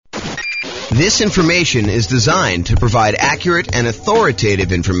This information is designed to provide accurate and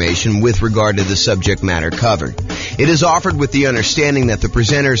authoritative information with regard to the subject matter covered. It is offered with the understanding that the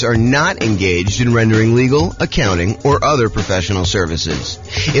presenters are not engaged in rendering legal, accounting, or other professional services.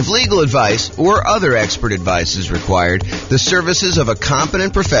 If legal advice or other expert advice is required, the services of a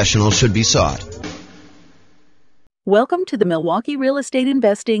competent professional should be sought. Welcome to the Milwaukee Real Estate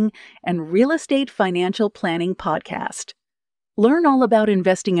Investing and Real Estate Financial Planning Podcast. Learn all about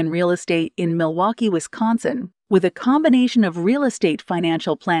investing in real estate in Milwaukee, Wisconsin, with a combination of real estate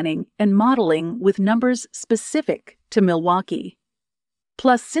financial planning and modeling with numbers specific to Milwaukee.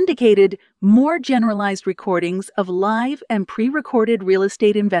 Plus syndicated, more generalized recordings of live and pre-recorded real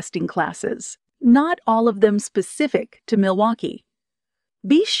estate investing classes, not all of them specific to Milwaukee.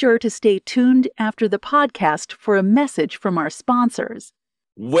 Be sure to stay tuned after the podcast for a message from our sponsors.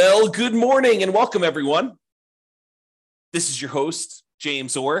 Well, good morning and welcome, everyone. This is your host,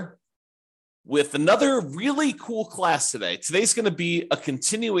 James Orr, with another really cool class today. Today's going to be a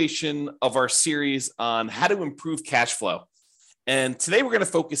continuation of our series on how to improve cash flow. And today we're going to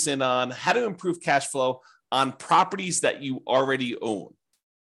focus in on how to improve cash flow on properties that you already own.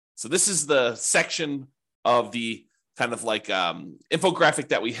 So this is the section of the kind of like infographic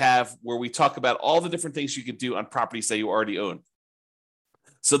that we have where we talk about all the different things you could do on properties that you already own.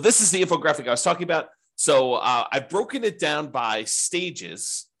 So this is the infographic I was talking about. So I've broken it down by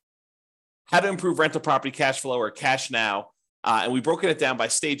stages, how to improve rental property cash flow or cash now. And we've broken it down by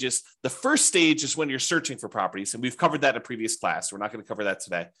stages. The first stage is when you're searching for properties. And we've covered that in a previous class. We're not going to cover that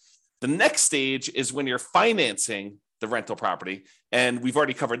today. The next stage is when you're financing the rental property. And we've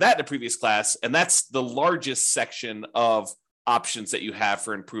already covered that in a previous class. And that's the largest section of options that you have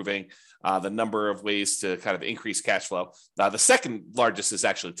for improving the number of ways to kind of increase cash flow. The second largest is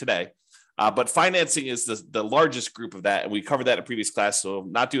actually today. But financing is the largest group of that. And we covered that in a previous class, so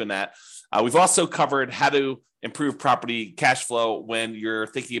I'm not doing that. We've also covered how to improve property cash flow when you're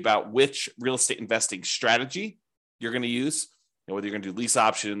thinking about which real estate investing strategy you're going to use, whether you're going to do lease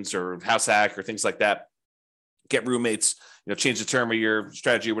options or house hack or things like that. Get roommates, change the term of your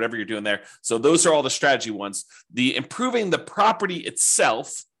strategy or whatever you're doing there. So those are all the strategy ones. The improving the property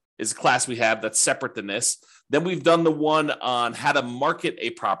itself is a class we have that's separate than this. Then we've done the one on how to market a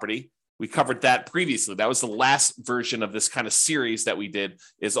property. We covered that previously. That was the last version of this kind of series that we did,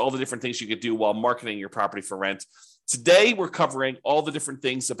 is all the different things you could do while marketing your property for rent. Today, we're covering all the different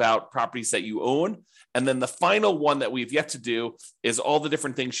things about properties that you own. And then the final one that we've yet to do is all the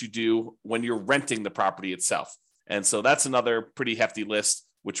different things you do when you're renting the property itself. And so that's another pretty hefty list,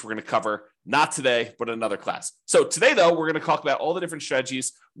 which we're going to cover not today, but another class. So today, though, we're going to talk about all the different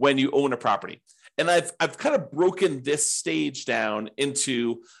strategies when you own a property. And I've kind of broken this stage down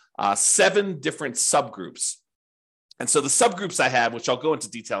into 7 different subgroups. And so the subgroups I have, which I'll go into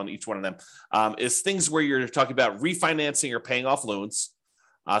detail on each one of them, is things where you're talking about refinancing or paying off loans,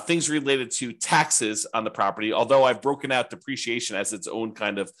 things related to taxes on the property, although I've broken out depreciation as its own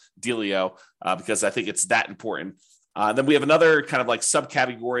kind of dealio because I think it's that important. Then we have another kind of like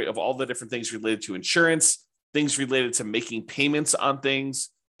subcategory of all the different things related to insurance, things related to making payments on things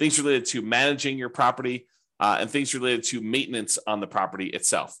related to managing your property, and things related to maintenance on the property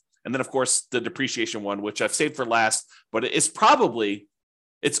itself. And then, of course, the depreciation one, which I've saved for last, but it's arguably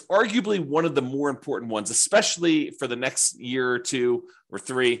one of the more important ones, especially for the next year or 2 or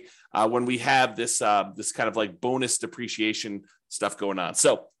 3, when we have this kind of like bonus depreciation stuff going on.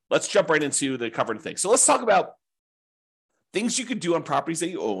 So let's jump right into the covered things. So let's talk about things you could do on properties that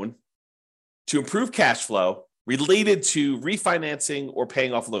you own to improve cash flow related to refinancing or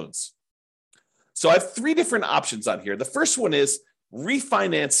paying off loans. So I have 3 different options on here. The first one is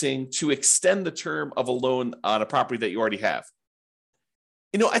refinancing to extend the term of a loan on a property that you already have.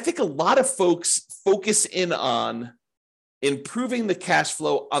 I think a lot of folks focus in on improving the cash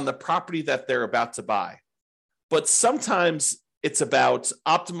flow on the property that they're about to buy. But sometimes it's about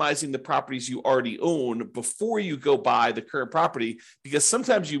optimizing the properties you already own before you go buy the current property, because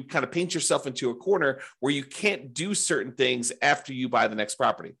sometimes you kind of paint yourself into a corner where you can't do certain things after you buy the next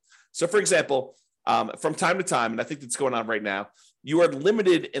property. So, for example, from time to time, and I think that's going on right now, you are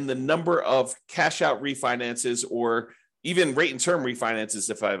limited in the number of cash out refinances or even rate and term refinances,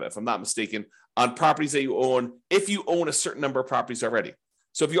 if I'm not mistaken, on properties that you own, if you own a certain number of properties already.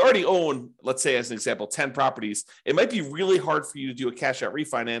 So if you already own, let's say as an example, 10 properties, it might be really hard for you to do a cash out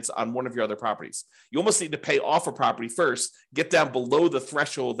refinance on one of your other properties. You almost need to pay off a property first, get down below the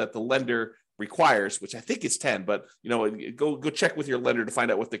threshold that the lender requires, which I think is 10, but go check with your lender to find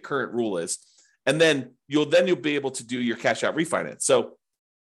out what the current rule is. And then you'll be able to do your cash out refinance. So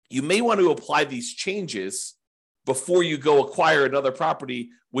you may want to apply these changes before you go acquire another property,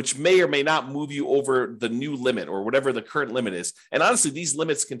 which may or may not move you over the new limit or whatever the current limit is. And honestly, these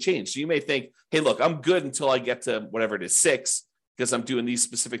limits can change. So you may think, hey, look, I'm good until I get to whatever it is, 6, because I'm doing these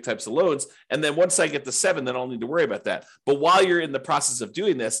specific types of loans. And then once I get to 7, then I'll need to worry about that. But while you're in the process of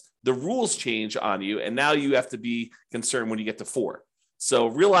doing this, the rules change on you. And now you have to be concerned when you get to 4. So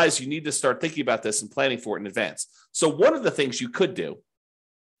realize you need to start thinking about this and planning for it in advance. So one of the things you could do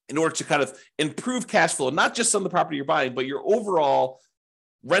in order to kind of improve cash flow, not just on the property you're buying, but your overall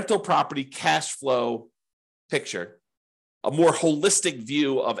rental property cash flow picture, a more holistic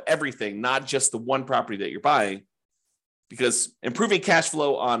view of everything, not just the one property that you're buying, because improving cash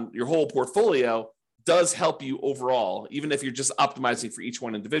flow on your whole portfolio does help you overall, even if you're just optimizing for each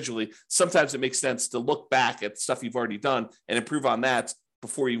one individually. Sometimes it makes sense to look back at stuff you've already done and improve on that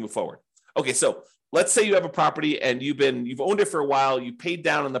before you move forward. Okay, so let's say you have a property and you've owned it for a while, you paid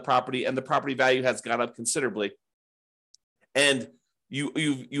down on the property and the property value has gone up considerably. And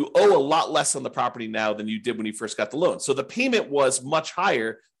you owe a lot less on the property now than you did when you first got the loan. So the payment was much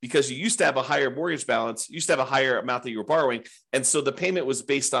higher because you used to have a higher mortgage balance, you used to have a higher amount that you were borrowing. And so the payment was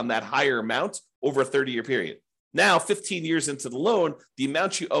based on that higher amount over a 30-year period. Now, 15 years into the loan, the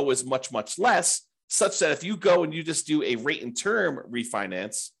amount you owe is much, much less, such that if you go and you just do a rate and term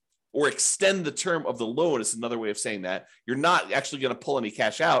refinance or extend the term of the loan, is another way of saying that, you're not actually going to pull any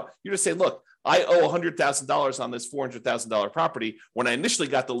cash out. You're just saying, look, I owe $100,000 on this $400,000 property. When I initially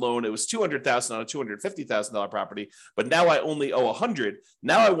got the loan, it was $200,000 on a $250,000 property, but now I only owe $100,000.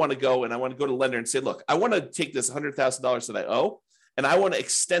 Now I want to go to the lender and say, look, I want to take this $100,000 that I owe, and I want to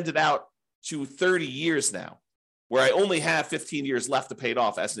extend it out to 30 years now, where I only have 15 years left to pay it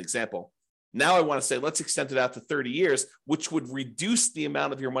off, as an example. Now I want to say, let's extend it out to 30 years, which would reduce the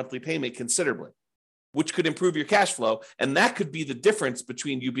amount of your monthly payment considerably, which could improve your cash flow. And that could be the difference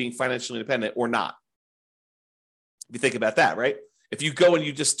between you being financially independent or not. If you think about that, right? If you go and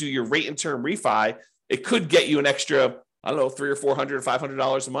you just do your rate and term refi, it could get you an extra, I don't know, $300 or $400 or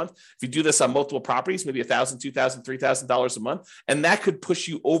 $500 a month. If you do this on multiple properties, maybe $1,000, $2,000, $3,000 a month, and that could push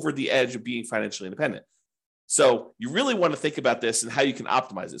you over the edge of being financially independent. So you really want to think about this and how you can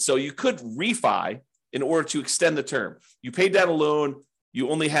optimize it. So you could refi in order to extend the term. You paid down a loan, you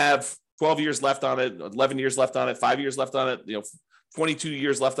only have 12 years left on it, 11 years left on it, 5 years left on it, 22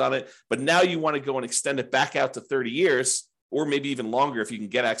 years left on it. But now you want to go and extend it back out to 30 years, or maybe even longer if you can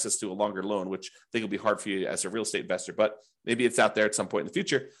get access to a longer loan, which I think will be hard for you as a real estate investor, but maybe it's out there at some point in the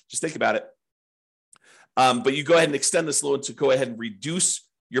future. Just think about it. But you go ahead and extend this loan to go ahead and reduce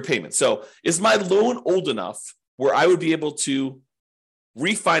your payment. So is my loan old enough where I would be able to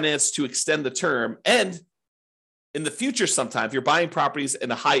refinance to extend the term? And in the future, sometime, if you're buying properties in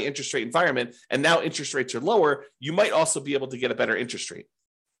a high interest rate environment and now interest rates are lower, you might also be able to get a better interest rate.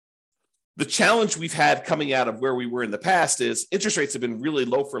 The challenge we've had coming out of where we were in the past is interest rates have been really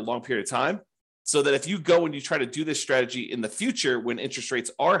low for a long period of time. So that if you go and you try to do this strategy in the future when interest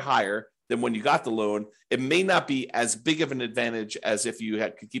rates are higher than when you got the loan, it may not be as big of an advantage as if you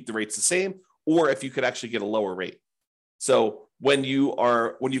could keep the rates the same, or if you could actually get a lower rate. So when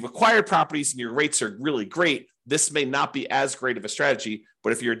you've acquired properties and your rates are really great, this may not be as great of a strategy.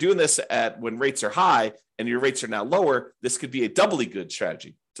 But if you're doing this when rates are high and your rates are now lower, this could be a doubly good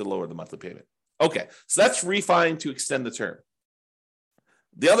strategy to lower the monthly payment. Okay, so that's refi to extend the term.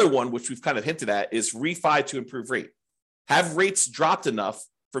 The other one, which we've kind of hinted at, is refi to improve rate. Have rates dropped enough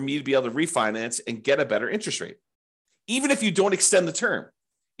for me to be able to refinance and get a better interest rate? Even if you don't extend the term,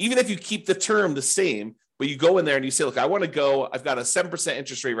 even if you keep the term the same, but you go in there and you say, look, I want to go, I've got a 7%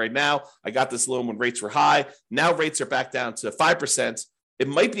 interest rate right now. I got this loan when rates were high. Now rates are back down to 5%. It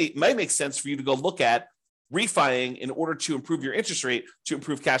might make sense for you to go look at refining in order to improve your interest rate, to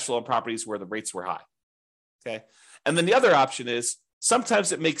improve cash flow on properties where the rates were high. Okay. And then the other option is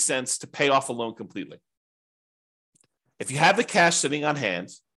sometimes it makes sense to pay off a loan completely. If you have the cash sitting on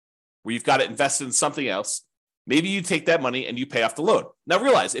hand where you've got it invested in something else, maybe you take that money and you pay off the loan. Now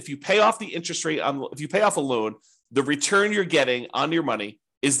realize if you pay off the interest rate if you pay off a loan, the return you're getting on your money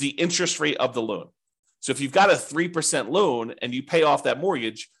is the interest rate of the loan. So if you've got a 3% loan and you pay off that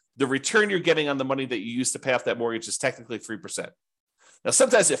mortgage, the return you're getting on the money that you use to pay off that mortgage is technically 3%. Now,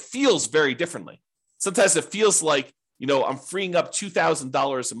 sometimes it feels very differently. Sometimes it feels like, I'm freeing up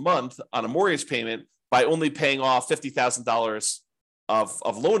 $2,000 a month on a mortgage payment by only paying off $50,000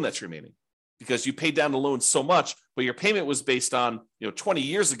 of loan that's remaining, because you paid down the loan so much, but your payment was based on 20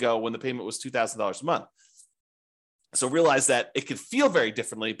 years ago when the payment was $2,000 a month. So realize that it could feel very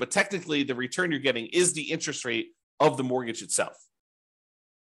differently, but technically the return you're getting is the interest rate of the mortgage itself,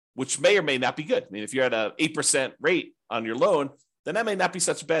 which may or may not be good. I mean, if you're at an 8% rate on your loan, then that may not be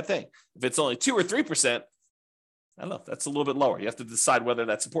such a bad thing. If it's only 2 or 3%, I don't know. That's a little bit lower. You have to decide whether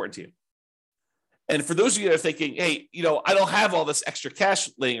that's important to you. And for those of you that are thinking, hey, I don't have all this extra cash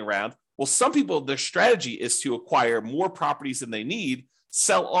laying around. Well, some people, their strategy is to acquire more properties than they need,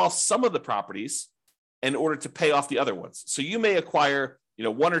 sell off some of the properties in order to pay off the other ones. So you may acquire,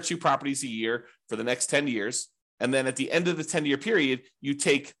 1 or 2 properties a year for the next 10 years. And then at the end of the 10-year period, you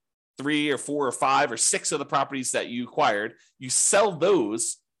take 3 or 4 or 5 or 6 of the properties that you acquired, you sell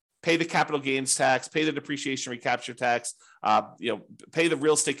those, pay the capital gains tax, pay the depreciation recapture tax, pay the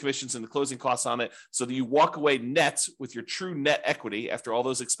real estate commissions and the closing costs on it, so that you walk away net with your true net equity after all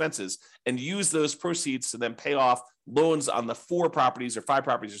those expenses, and use those proceeds to then pay off loans on the 4 properties or 5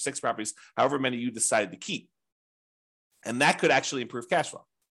 properties or 6 properties, however many you decided to keep. And that could actually improve cash flow,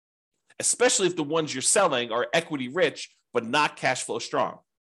 especially if the ones you're selling are equity rich, but not cash flow strong.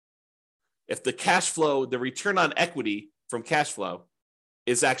 If the cash flow, the return on equity from cash flow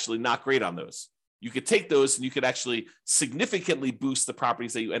is actually not great on those, you could take those and you could actually significantly boost the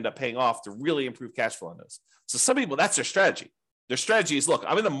properties that you end up paying off to really improve cash flow on those. So some people, that's their strategy. Their strategy is, look,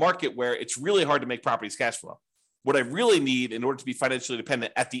 I'm in a market where it's really hard to make properties cash flow. What I really need in order to be financially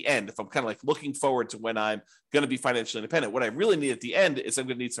independent at the end, if I'm kind of like looking forward to when I'm going to be financially independent, what I really need at the end is I'm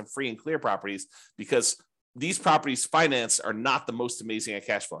going to need some free and clear properties, because these properties financed are not the most amazing at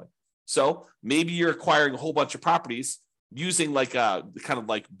cash flowing. So maybe you're acquiring a whole bunch of properties using like kind of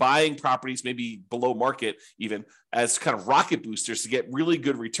like buying properties, maybe below market even, as kind of rocket boosters to get really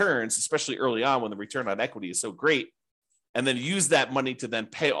good returns, especially early on when the return on equity is so great, and then use that money to then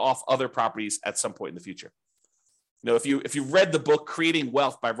pay off other properties at some point in the future. If you read the book Creating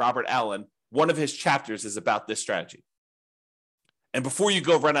Wealth by Robert Allen, one of his chapters is about this strategy. And before you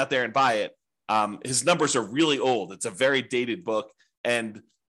go run out there and buy it, his numbers are really old. It's a very dated book, and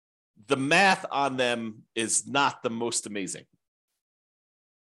the math on them is not the most amazing.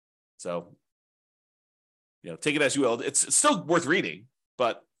 So, take it as you will. It's still worth reading,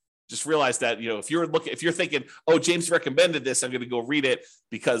 but just realize that, if you're thinking, oh, James recommended this, I'm going to go read it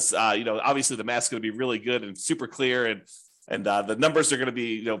because, obviously the math's going to be really good and super clear, and the numbers are going to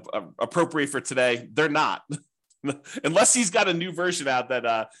be, appropriate for today. They're not. Unless he's got a new version out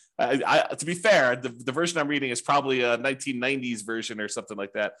that, to be fair, the version I'm reading is probably a 1990s version or something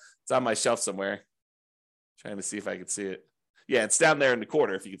like that. It's on my shelf somewhere. Trying to see if I can see it. Yeah, it's down there in the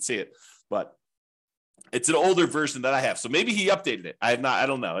corner if you can see it. But it's an older version that I have. So maybe he updated it. I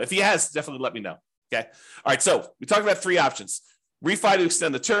don't know. If he has, definitely let me know. Okay. All right. So we talked about 3 options. Refi to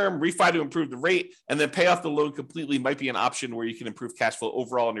extend the term, refi to improve the rate, and then pay off the loan completely might be an option where you can improve cash flow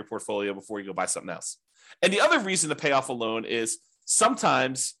overall in your portfolio before you go buy something else. And the other reason to pay off a loan is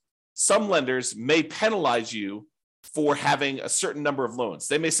sometimes some lenders may penalize you for having a certain number of loans.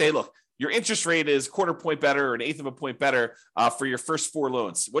 They may say, look, your interest rate is 1/4 point better or 1/8 of a point better for your first 4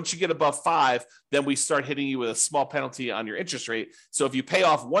 loans. Once you get above 5, then we start hitting you with a small penalty on your interest rate. So if you pay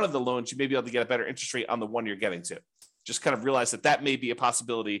off one of the loans, you may be able to get a better interest rate on the one you're getting to. Just kind of realize that may be a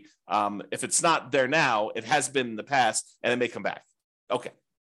possibility. If it's not there now, it has been in the past, and it may come back. Okay.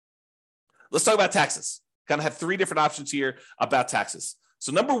 Let's talk about taxes. Kind of have 3 different options here about taxes.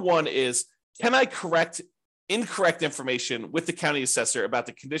 So number 1 is, can I correct incorrect information with the county assessor about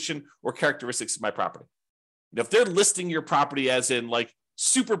the condition or characteristics of my property? If they're listing your property as in like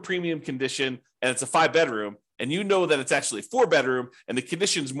super premium condition and it's a 5-bedroom, and you know that it's actually a 4-bedroom and the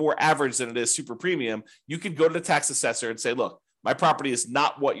condition's more average than it is super premium, you could go to the tax assessor and say, look, my property is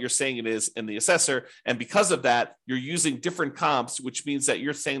not what you're saying it is in the assessor. And because of that, you're using different comps, which means that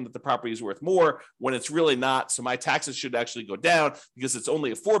you're saying that the property is worth more when it's really not. So my taxes should actually go down because it's only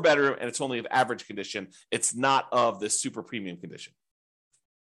a 4-bedroom and it's only of average condition. It's not of this super premium condition.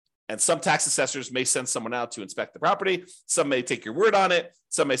 And some tax assessors may send someone out to inspect the property. Some may take your word on it.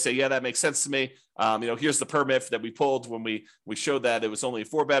 Some may say, yeah, that makes sense to me. Here's the permit that we pulled when we showed that it was only a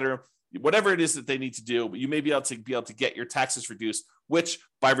 4-bedroom. Whatever it is that they need to do, but you may be able to get your taxes reduced, which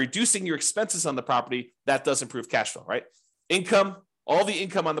by reducing your expenses on the property, that does improve cash flow, right? Income, all the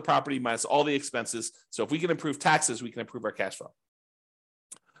income on the property minus all the expenses. So if we can improve taxes, we can improve our cash flow.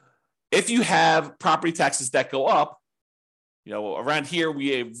 If you have property taxes that go up, around here,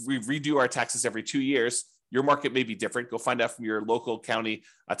 we redo our taxes every 2 years. Your market may be different. Go find out from your local county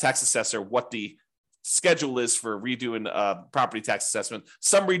tax assessor what the schedule is for redoing property tax assessment.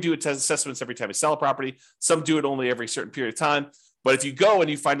 Some redo assessments every time you sell a property. Some do it only every certain period of time. But if you go and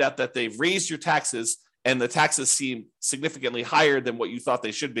you find out that they've raised your taxes and the taxes seem significantly higher than what you thought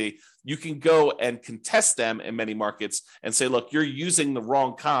they should be, you can go and contest them in many markets and say, look, you're using the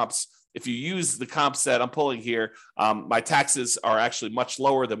wrong comps. If you use the comps that I'm pulling here, my taxes are actually much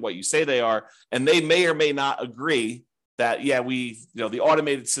lower than what you say they are. And they may or may not agree that, yeah, the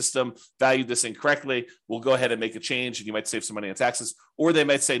automated system valued this incorrectly. We'll go ahead and make a change and you might save some money on taxes. Or they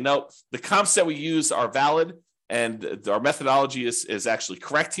might say, no, the comps that we use are valid and our methodology is actually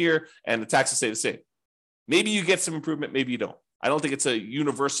correct here and the taxes stay the same. Maybe you get some improvement, maybe you don't. I don't think it's a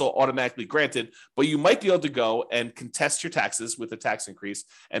universal automatically granted, but you might be able to go and contest your taxes with a tax increase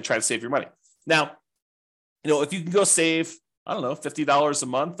and try to save your money. Now, if you can go save, I don't know, $50 a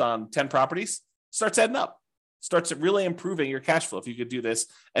month on 10 properties, starts adding up, starts really improving your cash flow if you could do this.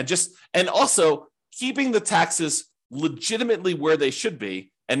 And also keeping the taxes legitimately where they should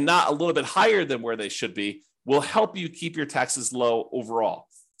be and not a little bit higher than where they should be will help you keep your taxes low overall.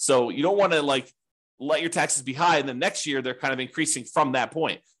 So you don't want to let your taxes be high and then next year they're kind of increasing from that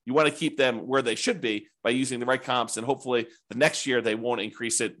point. You want to keep them where they should be by using the right comps, and hopefully the next year they won't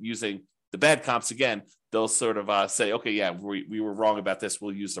increase it using the bad comps again. They'll sort of say, okay, yeah, we were wrong about this.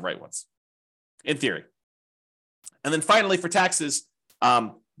 We'll use the right ones, in theory. And then finally for taxes,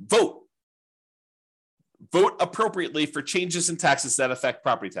 vote. Vote appropriately for changes in taxes that affect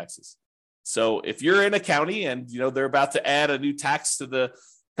property taxes. So if you're in a county and they're about to add a new tax to the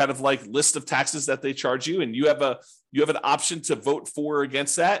kind of list of taxes that they charge you, and you have an option to vote for or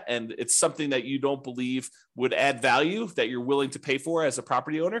against that, and it's something that you don't believe would add value that you're willing to pay for as a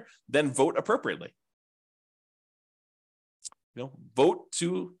property owner, then vote appropriately. Vote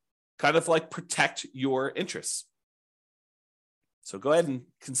to kind of protect your interests. So go ahead and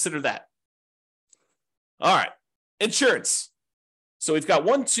consider that. All right, insurance. So we've got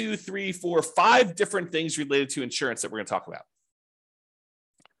 5 different things related to insurance that we're going to talk about.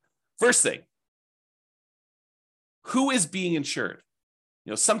 First thing, who is being insured?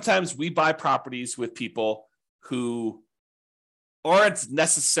 Sometimes we buy properties with people who aren't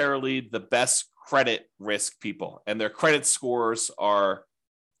necessarily the best credit risk people, and their credit scores are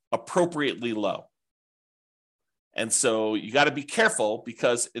appropriately low. And so you got to be careful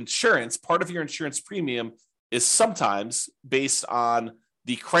because insurance, part of your insurance premium is sometimes based on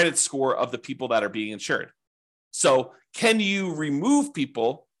the credit score of the people that are being insured. So can you remove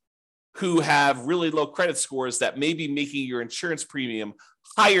people who have really low credit scores that may be making your insurance premium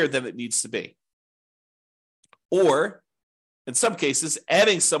higher than it needs to be? Or in some cases,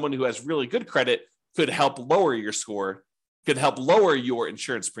 adding someone who has really good credit could help lower your score, could help lower your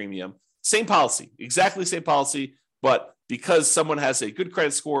insurance premium. Same policy, exactly same policy, but because someone has a good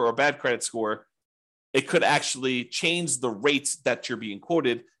credit score or a bad credit score, it could actually change the rates that you're being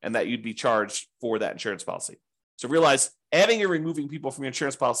quoted and that you'd be charged for that insurance policy. So realize adding or removing people from your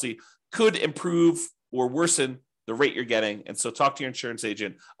insurance policy could improve or worsen the rate you're getting. And so talk to your insurance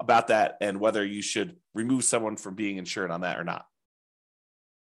agent about that and whether you should remove someone from being insured on that or not.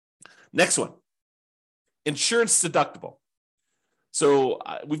 Next one, insurance deductible. So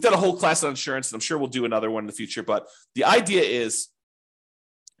we've done a whole class on insurance, and I'm sure we'll do another one in the future. But the idea is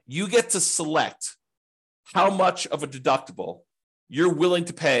you get to select how much of a deductible you're willing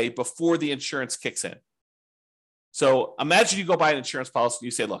to pay before the insurance kicks in. So imagine you go buy an insurance policy and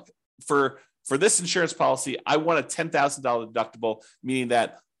you say, look, for this insurance policy, I want a $10,000 deductible, meaning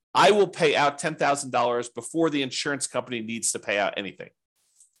that I will pay out $10,000 before the insurance company needs to pay out anything.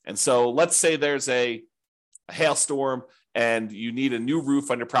 And so let's say there's a hailstorm and you need a new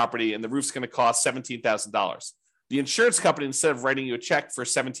roof on your property and the roof's going to cost $17,000. The insurance company, instead of writing you a check for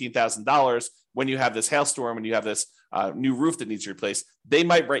 $17,000 when you have this hailstorm and you have this new roof that needs replaced, they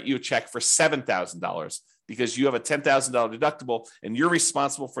might write you a check for $7,000 because you have a $10,000 deductible and you're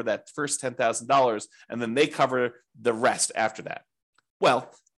responsible for that first $10,000, and then they cover the rest after that.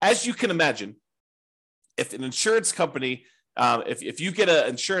 Well, as you can imagine, if an insurance company, if you get an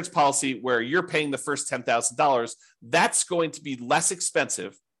insurance policy where you're paying the first $10,000, that's going to be less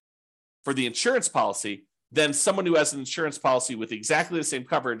expensive for the insurance policy than someone who has an insurance policy with exactly the same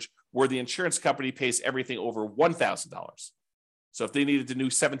coverage where the insurance company pays everything over $1,000. So if they needed a new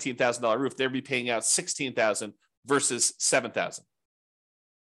 $17,000 roof, they'd be paying out $16,000 versus $7,000.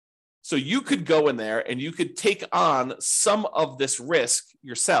 So you could go in there and you could take on some of this risk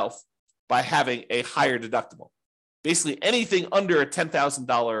yourself by having a higher deductible. Basically, anything under a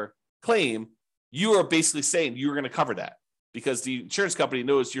 $10,000 claim, you are basically saying you're going to cover that because the insurance company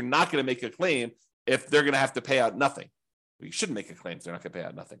knows you're not going to make a claim if they're going to have to pay out nothing. Well, you shouldn't make a claim if they're not going to pay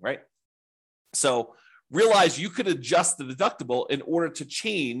out nothing, right? So realize you could adjust the deductible in order to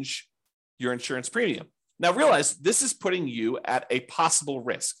change your insurance premium. Now realize this is putting you at a possible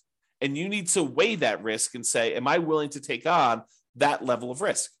risk, and you need to weigh that risk and say, am I willing to take on that level of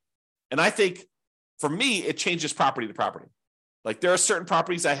risk? And I think for me, it changes property to property. Like there are certain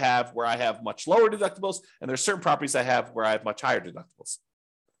properties I have where I have much lower deductibles, and there are certain properties I have where I have much higher deductibles.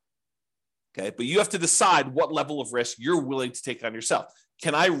 Okay, but you have to decide what level of risk you're willing to take on yourself.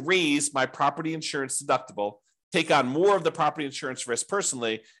 Can I raise my property insurance deductible, take on more of the property insurance risk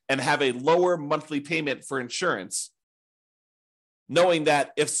personally, and have a lower monthly payment for insurance, knowing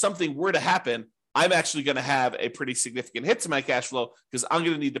that if something were to happen, I'm actually going to have a pretty significant hit to my cash flow because I'm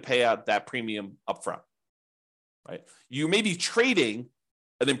going to need to pay out that premium upfront, right? You may be trading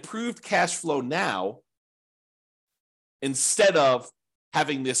an improved cash flow now instead of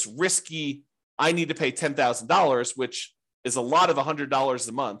having this risky, I need to pay $10,000, which is a lot of $100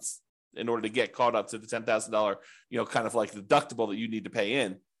 a month in order to get caught up to the $10,000, kind of like deductible that you need to pay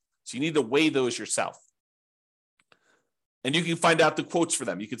in. So you need to weigh those yourself. And you can find out the quotes for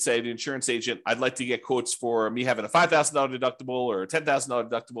them. You could say to the insurance agent, I'd like to get quotes for me having a $5,000 deductible or a $10,000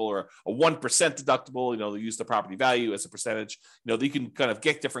 deductible or a 1% deductible. They'll use the property value as a percentage. You can kind of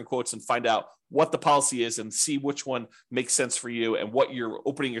get different quotes and find out what the policy is and see which one makes sense for you and what you're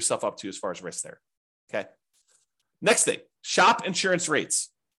opening yourself up to as far as risk there. Okay. Next thing, shop insurance rates.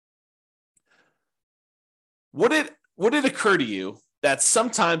 Would it occur to you that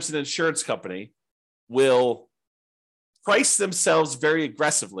sometimes an insurance company will price themselves very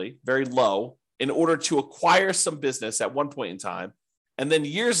aggressively, very low, in order to acquire some business at one point in time, and then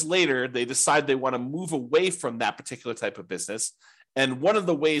years later, they decide they want to move away from that particular type of business? And one of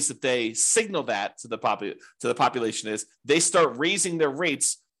the ways that they signal that to the population is they start raising their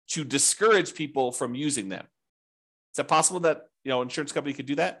rates to discourage people from using them. Is that possible that insurance company could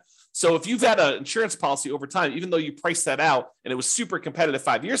do that? So if you've had an insurance policy over time, even though you priced that out and it was super competitive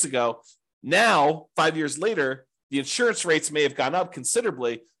 5 years ago, now 5 years later, the insurance rates may have gone up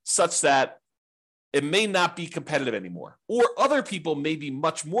considerably such that it may not be competitive anymore. Or other people may be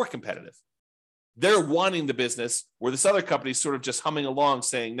much more competitive. They're wanting the business where this other company is sort of just humming along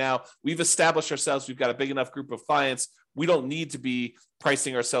saying, now we've established ourselves, we've got a big enough group of clients, we don't need to be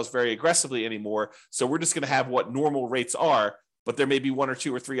pricing ourselves very aggressively anymore. So we're just going to have what normal rates are, but there may be one or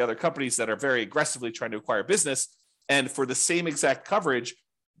two or three other companies that are very aggressively trying to acquire business. And for the same exact coverage,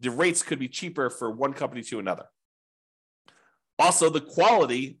 the rates could be cheaper for one company to another. Also, the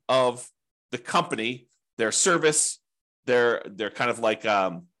quality of the company, their service, their kind of like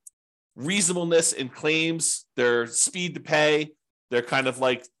reasonableness in claims, their speed to pay, their kind of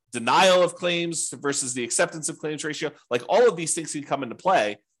like denial of claims versus the acceptance of claims ratio. Like all of these things can come into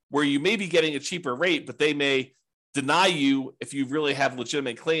play where you may be getting a cheaper rate, but they may deny you if you really have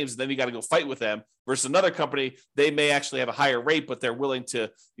legitimate claims, and then you got to go fight with them, versus another company, they may actually have a higher rate, but they're willing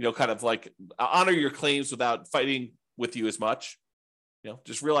to, kind of like honor your claims without fighting with you as much.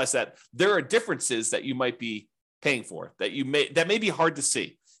 Just realize that there are differences that you might be paying for that may be hard to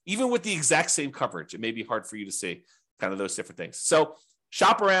see. Even with the exact same coverage, it may be hard for you to see kind of those different things. So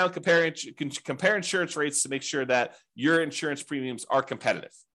shop around, compare insurance rates to make sure that your insurance premiums are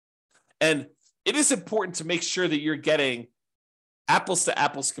competitive. And it is important to make sure that you're getting apples to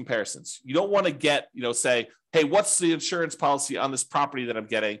apples comparisons. You don't want to get, say, hey, what's the insurance policy on this property that I'm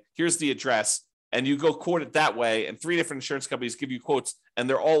getting? Here's the address. And you go quote it that way, and three different insurance companies give you quotes, and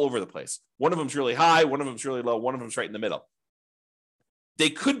they're all over the place. One of them's really high, one of them's really low, one of them's right in the middle. They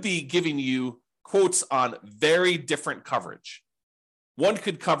could be giving you quotes on very different coverage. One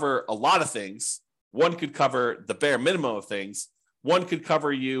could cover a lot of things. One could cover the bare minimum of things. One could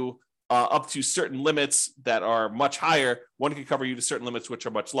cover you up to certain limits that are much higher. One could cover you to certain limits which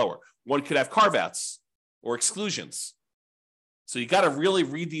are much lower. One could have carve-outs or exclusions. So you got to really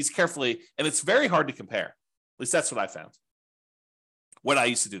read these carefully, and it's very hard to compare. At least that's what I found when I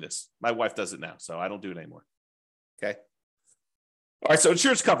used to do this. My wife does it now, so I don't do it anymore. Okay. All right, so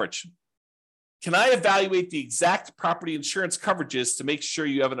insurance coverage. Can I evaluate the exact property insurance coverages to make sure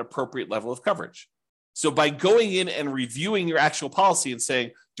you have an appropriate level of coverage? So by going in and reviewing your actual policy and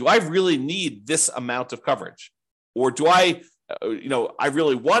saying, do I really need this amount of coverage? Or do I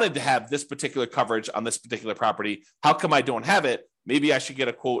really wanted to have this particular coverage on this particular property. How come I don't have it? Maybe I should get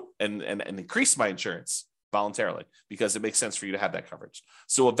a quote and increase my insurance voluntarily because it makes sense for you to have that coverage.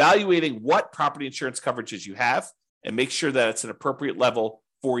 So evaluating what property insurance coverages you have and make sure that it's an appropriate level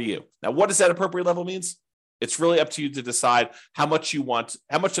for you. Now, what does that appropriate level means? It's really up to you to decide how much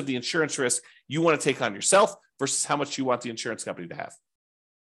of the insurance risk you want to take on yourself versus how much you want the insurance company to have.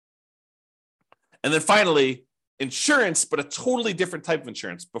 And then finally, insurance, but a totally different type of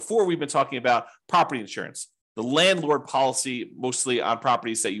insurance. Before, we've been talking about property insurance, the landlord policy, mostly on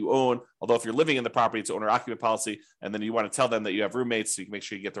properties that you own. Although if you're living in the property, it's owner-occupant policy, and then you want to tell them that you have roommates so you can make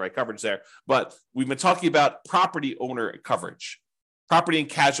sure you get the right coverage there. But we've been talking about property owner coverage, property and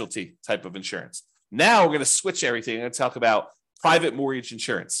casualty type of insurance. Now we're going to switch everything and talk about private mortgage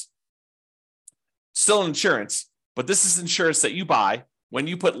insurance. Still insurance, but this is insurance that you buy when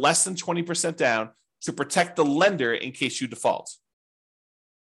you put less than 20% down to protect the lender in case you default.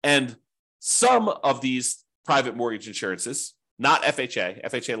 And some of these private mortgage insurances, not FHA.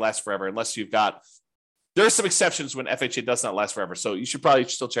 FHA lasts forever unless you've got, there are some exceptions when FHA does not last forever. So you should probably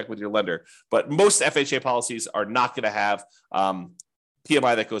still check with your lender. But most FHA policies are not going to have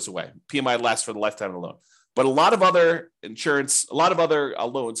PMI that goes away. PMI lasts for the lifetime of the loan. But a lot of other insurance, a lot of other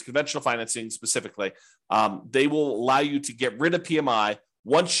loans, conventional financing specifically, they will allow you to get rid of PMI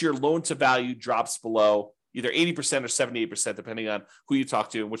once your loan to value drops below either 80% or 78%, depending on who you talk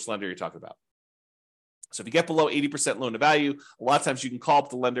to and which lender you're talking about. So if you get below 80% loan to value, a lot of times you can call up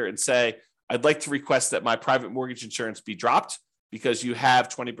the lender and say, I'd like to request that my private mortgage insurance be dropped because you have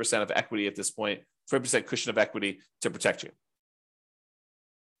 20% of equity at this point, 20% cushion of equity to protect you.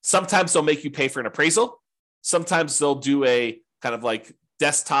 Sometimes they'll make you pay for an appraisal. Sometimes they'll do a kind of like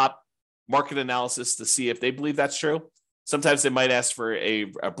desktop market analysis to see if they believe that's true. Sometimes they might ask for a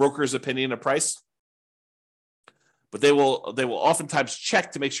broker's opinion of price. But they will oftentimes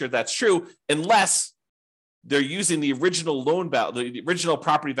check to make sure that's true, unless they're using the original loan value, the original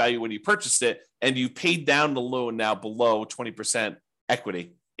property value when you purchased it, and you paid down the loan now below 20%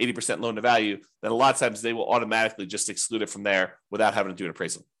 equity, 80% loan to value. Then a lot of times they will automatically just exclude it from there without having to do an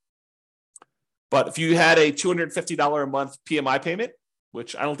appraisal. But if you had a $250 a month PMI payment,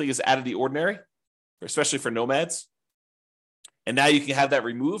 which I don't think is out of the ordinary, especially for nomads, and now you can have that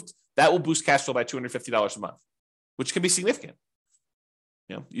removed, that will boost cash flow by $250 a month, which can be significant.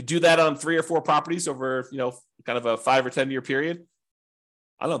 You do that on 3 or 4 properties over, kind of a 5 or 10 year period.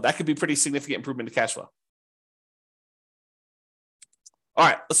 I don't know, that could be pretty significant improvement to cash flow. All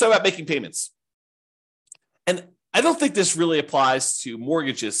right, let's talk about making payments. And I don't think this really applies to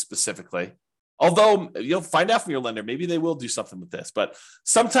mortgages specifically, although you'll find out from your lender, maybe they will do something with this, but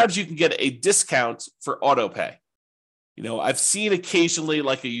sometimes you can get a discount for auto pay. I've seen occasionally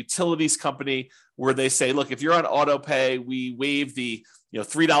like a utilities company where they say, look, if you're on auto pay, we waive the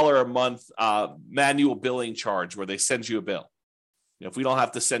 $3 a month manual billing charge where they send you a bill. If we don't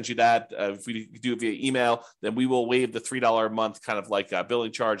have to send you that, if we do it via email, then we will waive the $3 a month kind of like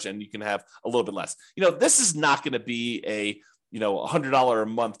billing charge, and you can have a little bit less. This is not going to be a $100 a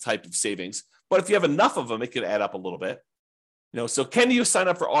month type of savings, but if you have enough of them, it could add up a little bit. So can you sign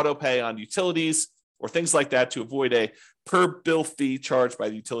up for auto pay on utilities or things like that to avoid a per bill fee charged by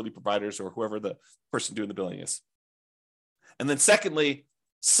the utility providers or whoever the person doing the billing is? And then secondly,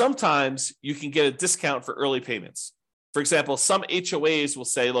 sometimes you can get a discount for early payments. For example, some HOAs will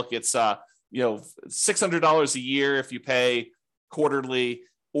say, look, it's $600 a year if you pay quarterly,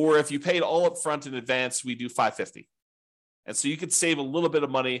 or if you paid all up front in advance, we do $550. And so you could save a little bit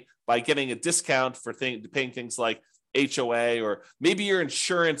of money by getting a discount for paying things like HOA, or maybe your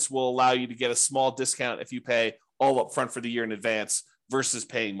insurance will allow you to get a small discount if you pay all up front for the year in advance versus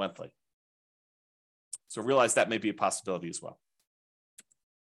paying monthly. So realize that may be a possibility as well.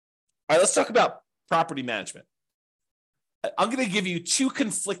 All right, let's talk about property management. I'm going to give you 2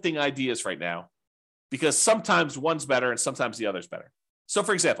 conflicting ideas right now because sometimes one's better and sometimes the other's better. So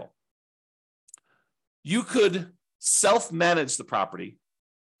for example, you could self-manage the property,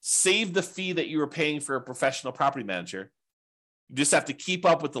 save the fee that you were paying for a professional property manager. You just have to keep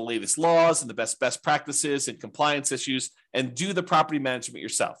up with the latest laws and the best practices and compliance issues and do the property management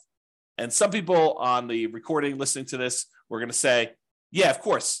yourself. And some people on the recording listening to this were going to say, yeah, of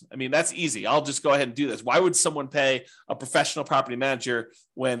course. I mean, that's easy. I'll just go ahead and do this. Why would someone pay a professional property manager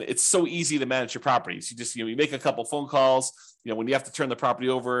when it's so easy to manage your properties? You just, you make a couple phone calls. When you have to turn the property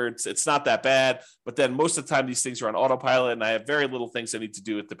over, it's not that bad. But then most of the time, these things are on autopilot, and I have very little things I need to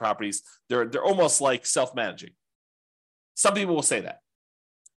do with the properties. They're almost like self-managing. Some people will say that.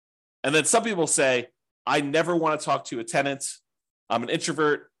 And then some people will say, I never want to talk to a tenant. I'm an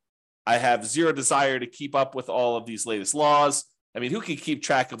introvert. I have zero desire to keep up with all of these latest laws. I mean, who can keep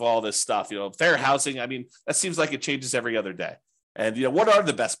track of all this stuff? Fair housing. I mean, that seems like it changes every other day. And, what are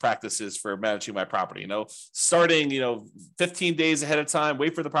the best practices for managing my property? Starting, 15 days ahead of time,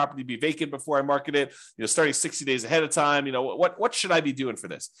 wait for the property to be vacant before I market it, starting 60 days ahead of time, what should I be doing for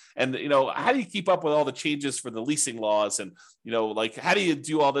this? And, how do you keep up with all the changes for the leasing laws? And, how do you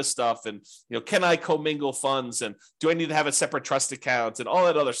do all this stuff? And, can I commingle funds? And do I need to have a separate trust account and all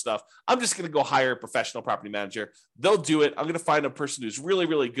that other stuff? I'm just going to go hire a professional property manager. They'll do it. I'm going to find a person who's really,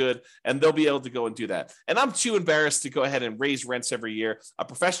 really good, and they'll be able to go and do that. And I'm too embarrassed to go ahead and raise rents every year. A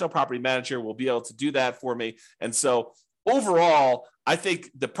professional property manager will be able to do that for me. And so overall, I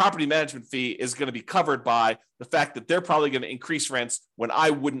think the property management fee is going to be covered by the fact that they're probably going to increase rents when I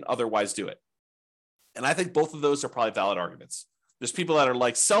wouldn't otherwise do it. And I think both of those are probably valid arguments. There's people that are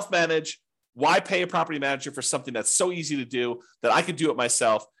like self-manage, Why pay a property manager for something that's so easy to do that I could do it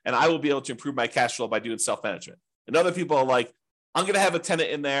myself and I will be able to improve my cash flow by doing self-management? And other people are like, I'm going to have a tenant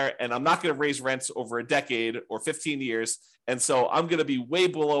in there and I'm not going to raise rents over a decade or 15 years. And so I'm going to be way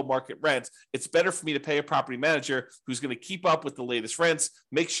below market rent. It's better for me to pay a property manager who's going to keep up with the latest rents,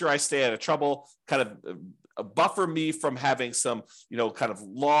 make sure I stay out of trouble, kind of buffer me from having some, kind of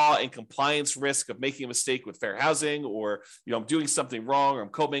law and compliance risk of making a mistake with fair housing, or, I'm doing something wrong, or I'm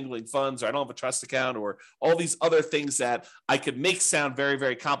commingling funds, or I don't have a trust account, or all these other things that I could make sound very,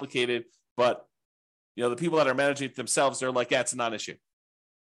 very complicated. But, the people that are managing it themselves, they're like, yeah, it's a non-issue.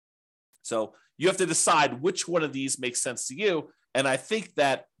 So you have to decide which one of these makes sense to you. And I think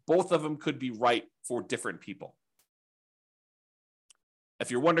that both of them could be right for different people. If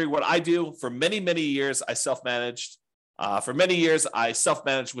you're wondering what I do, for many, many years, I self-managed. For many years, I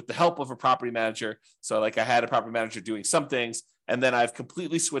self-managed with the help of a property manager. So I had a property manager doing some things, and then I've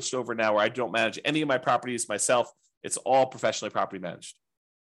completely switched over now where I don't manage any of my properties myself. It's all professionally property managed.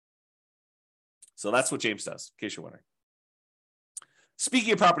 So that's what James does, in case you're wondering.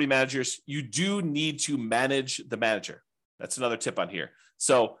 Speaking of property managers, you do need to manage the manager. That's another tip on here.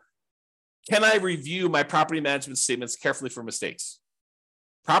 So can I review my property management statements carefully for mistakes?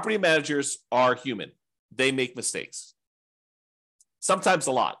 Property managers are human. They make mistakes. Sometimes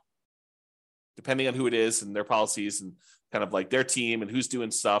a lot, depending on who it is and their policies and kind of like their team and who's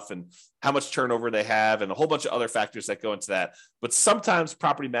doing stuff and how much turnover they have and a whole bunch of other factors that go into that. But sometimes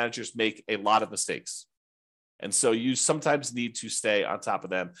property managers make a lot of mistakes. And so you sometimes need to stay on top of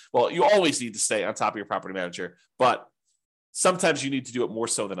them. Well, you always need to stay on top of your property manager, but sometimes you need to do it more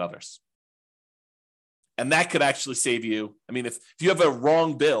so than others. And that could actually save you. I mean, if you have a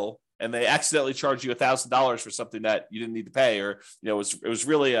wrong bill and they accidentally charge you $1,000 for something that you didn't need to pay, or it was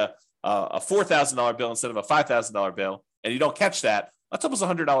really a $4,000 bill instead of a $5,000 bill, and you don't catch that, that's almost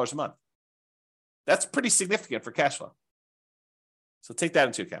 $100 a month. That's pretty significant for cash flow. So take that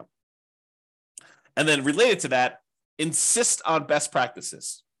into account. And then related to that, insist on best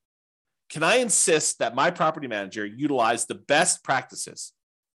practices. Can I insist that my property manager utilize the best practices?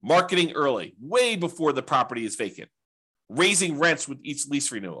 Marketing early, way before the property is vacant. Raising rents with each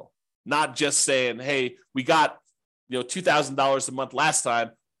lease renewal. Not just saying, hey, we got $2,000 a month last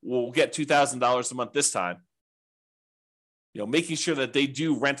time, we'll get $2,000 a month this time. Making sure that they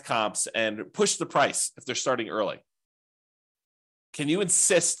do rent comps and push the price if they're starting early. Can you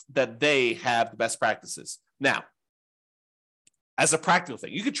insist that they have the best practices? Now, as a practical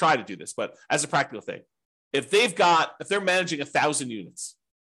thing, you could try to do this, but as a practical thing, if they're managing 1,000 units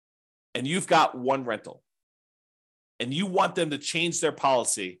and you've got one rental and you want them to change their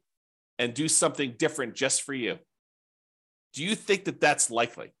policy and do something different just for you, do you think that that's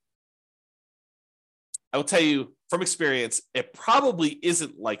likely? I will tell you from experience, it probably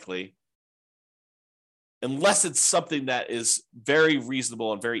isn't likely unless it's something that is very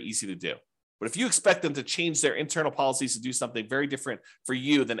reasonable and very easy to do. But if you expect them to change their internal policies to do something very different for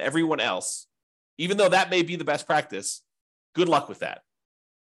you than everyone else, even though that may be the best practice, good luck with that.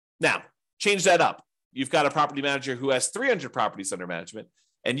 Now, change that up. You've got a property manager who has 300 properties under management,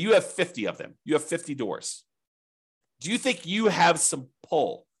 and you have 50 of them. You have 50 doors. Do you think you have some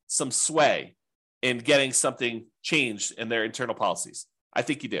pull, some sway in getting something changed in their internal policies? I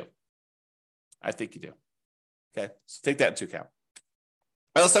think you do. Okay, so take that into account.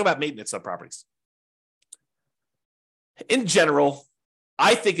 All right, let's talk about maintenance on properties. In general,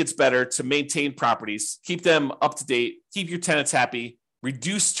 I think it's better to maintain properties, keep them up to date, keep your tenants happy,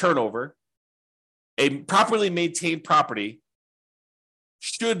 reduce turnover. A properly maintained property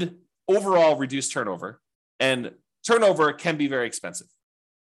should overall reduce turnover, and turnover can be very expensive.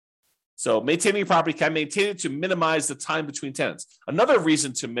 So maintaining a property, can maintain it to minimize the time between tenants. Another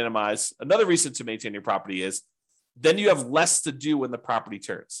reason to maintain your property is then you have less to do when the property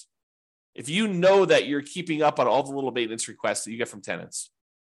turns. If you know that you're keeping up on all the little maintenance requests that you get from tenants,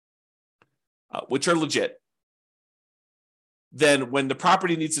 which are legit, then when the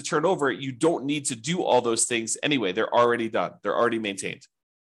property needs to turn over, you don't need to do all those things anyway. They're already done. They're already maintained.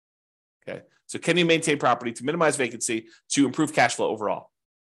 Okay. So can you maintain property to minimize vacancy, to improve cash flow overall?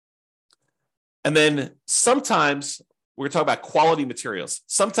 And then sometimes we're going to talk about quality materials.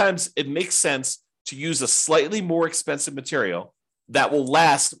 Sometimes it makes sense to use a slightly more expensive material that will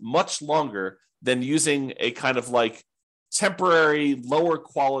last much longer than using a kind of like temporary lower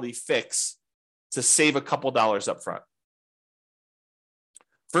quality fix to save a couple dollars up front.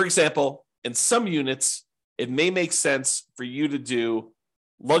 For example, in some units, it may make sense for you to do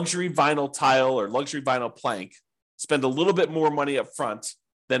luxury vinyl tile or luxury vinyl plank, spend a little bit more money up front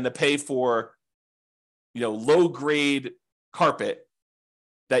than to pay for low grade carpet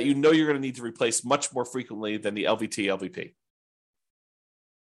that you know you're going to need to replace much more frequently than the LVT, LVP.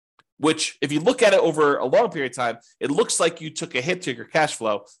 Which, if you look at it over a long period of time, it looks like you took a hit to your cash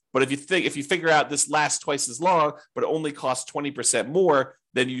flow. But if you figure out this lasts twice as long, but it only costs 20% more,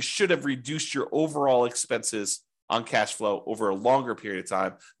 then you should have reduced your overall expenses on cash flow over a longer period of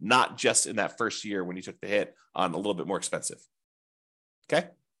time, not just in that first year when you took the hit on a little bit more expensive. Okay.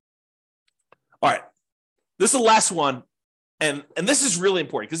 All right. This is the last one. And this is really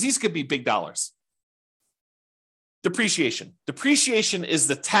important because these could be big dollars. Depreciation. Depreciation is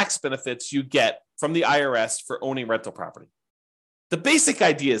the tax benefits you get from the IRS for owning rental property. The basic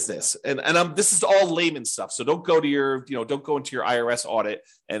idea is this, and this is all layman stuff. So don't go to don't go into your IRS audit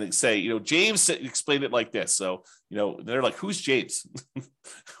and say, James explained it like this. So, they're like, who's James?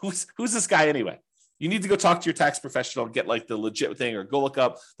 who's this guy anyway? You need to go talk to your tax professional and get like the legit thing, or go look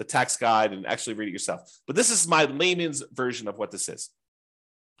up the tax guide and actually read it yourself. But this is my layman's version of what this is.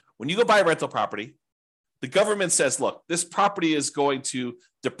 When you go buy a rental property, the government says, look, this property is going to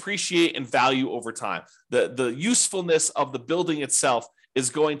depreciate in value over time. The usefulness of the building itself is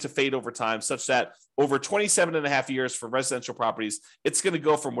going to fade over time, such that over 27 and a half years for residential properties, it's going to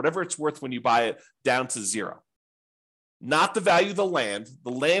go from whatever it's worth when you buy it down to zero. Not the value of the land.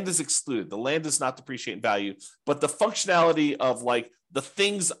 The land is excluded. The land does not depreciate in value, but the functionality of like the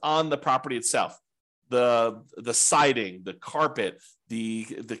things on the property itself, the siding, the carpet, the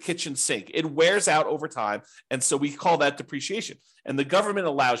kitchen sink, it wears out over time. And so we call that depreciation. And the government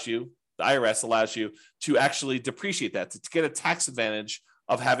allows you, the IRS allows you to actually depreciate that, to get a tax advantage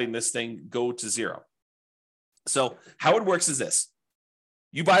of having this thing go to zero. So how it works is this.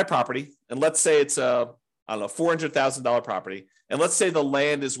 You buy a property, and let's say it's a $400,000 property. And let's say the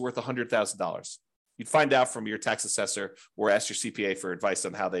land is worth $100,000. You'd find out from your tax assessor or ask your CPA for advice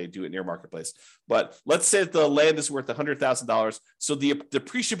on how they do it in your marketplace. But let's say that the land is worth $100,000. So the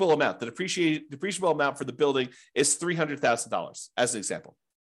depreciable amount for the building is $300,000 as an example.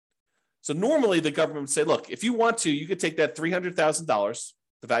 So normally the government would say, look, if you want to, you could take that $300,000,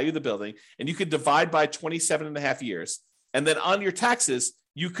 the value of the building, and you could divide by 27 and a half years. And then on your taxes,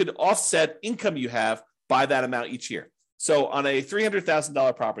 you could offset income you have by that amount each year. So on a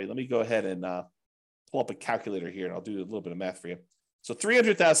 $300,000 property, let me go ahead and pull up a calculator here, and I'll do a little bit of math for you. So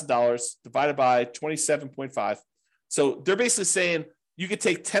 $300,000 divided by 27.5. So they're basically saying you could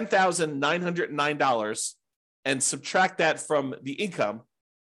take $10,909 and subtract that from the income.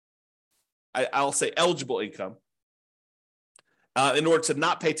 I'll say eligible income in order to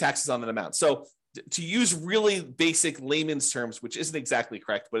not pay taxes on that amount. So to use really basic layman's terms, which isn't exactly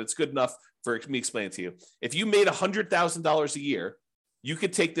correct, but it's good enough for me to explain it to you. If you made $100,000 a year, you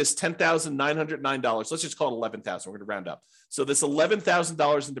could take this $10,909. Let's just call it $11,000. We're going to round up. So this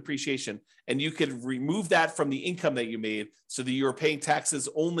 $11,000 in depreciation, and you could remove that from the income that you made so that you're paying taxes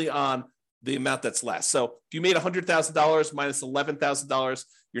only on the amount that's less. So if you made $100,000 minus $11,000,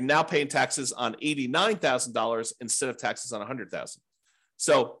 you're now paying taxes on $89,000 instead of taxes on $100,000.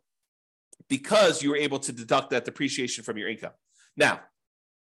 So because you were able to deduct that depreciation from your income. Now,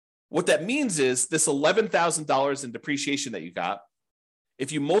 what that means is this $11,000 in depreciation that you got,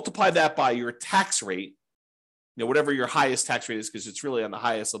 if you multiply that by your tax rate, whatever your highest tax rate is, because it's really on the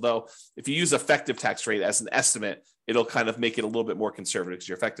highest, although if you use effective tax rate as an estimate, it'll kind of make it a little bit more conservative because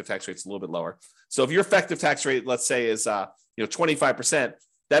your effective tax rate is a little bit lower. So if your effective tax rate, let's say, is 25%,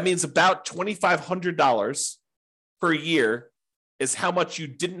 that means about $2,500 per year is how much you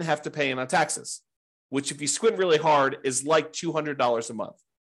didn't have to pay in on taxes, which if you squint really hard is like $200 a month.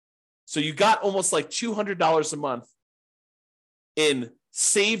 So you got almost like $200 a month in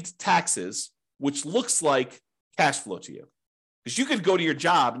saved taxes, which looks like cash flow to you. Because you could go to your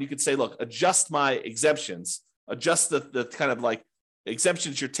job and you could say, look, adjust my exemptions, adjust the kind of like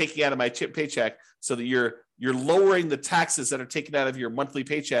exemptions you're taking out of my paycheck so that you're lowering the taxes that are taken out of your monthly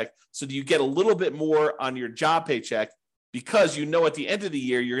paycheck so that you get a little bit more on your job paycheck, because at the end of the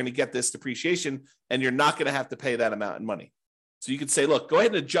year, you're going to get this depreciation and you're not going to have to pay that amount in money. So you could say, look, go ahead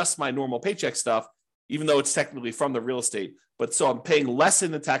and adjust my normal paycheck stuff, even though it's technically from the real estate. But so I'm paying less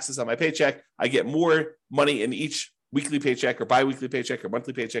in the taxes on my paycheck. I get more money in each weekly paycheck or biweekly paycheck or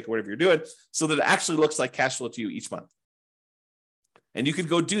monthly paycheck or whatever you're doing, so that it actually looks like cash flow to you each month. And you could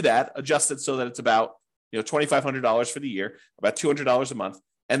go do that, adjust it so that it's about $2,500 for the year, about $200 a month.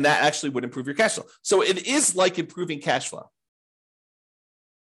 And that actually would improve your cash flow. So it is like improving cash flow,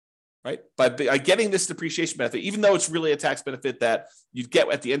 right? By getting this depreciation benefit, even though it's really a tax benefit that you'd get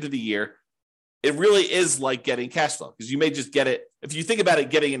at the end of the year, it really is like getting cash flow, because you may just get it. If you think about it,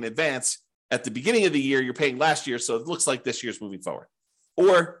 getting in advance at the beginning of the year, you're paying last year. So it looks like this year's moving forward.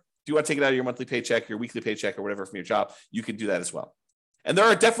 Or if you want to take it out of your monthly paycheck, your weekly paycheck, or whatever from your job, you can do that as well. And there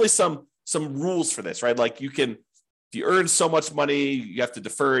are definitely some rules for this, right? Like if you earn so much money, you have to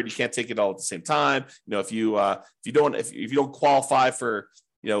defer it. You can't take it all at the same time. If you don't qualify for,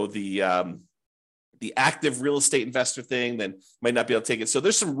 the active real estate investor thing, then you might not be able to take it. So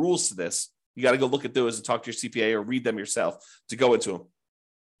there's some rules to this. You got to go look at those and talk to your CPA or read them yourself to go into them.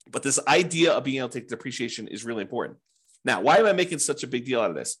 But this idea of being able to take depreciation is really important. Now, why am I making such a big deal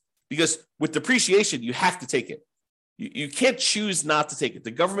out of this? Because with depreciation, you have to take it. You can't choose not to take it.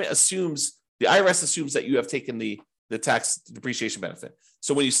 The IRS assumes that you have taken the tax depreciation benefit.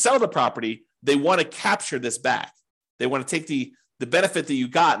 So when you sell the property, they want to capture this back. They want to take the benefit that you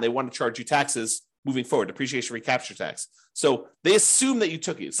got and they want to charge you taxes moving forward, depreciation recapture tax. So they assume that you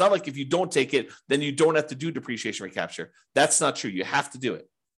took it. It's not like if you don't take it, then you don't have to do depreciation recapture. That's not true. You have to do it.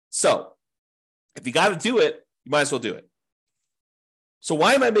 So if you got to do it, you might as well do it. So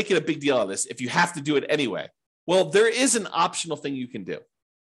why am I making a big deal of this if you have to do it anyway? Well, there is an optional thing you can do.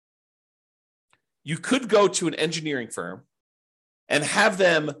 You could go to an engineering firm and have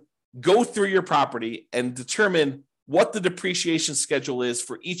them go through your property and determine what the depreciation schedule is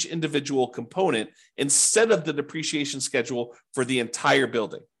for each individual component instead of the depreciation schedule for the entire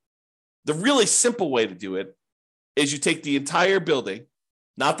building. The really simple way to do it is you take the entire building,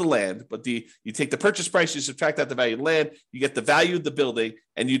 not the land, but you take the purchase price, you subtract out the value of the land, you get the value of the building,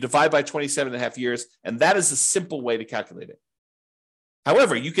 and you divide by 27 and a half years, and that is a simple way to calculate it.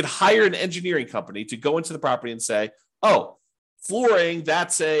 However, you could hire an engineering company to go into the property and say, oh, flooring,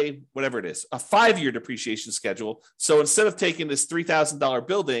 that's a 5-year depreciation schedule. So instead of taking this $3,000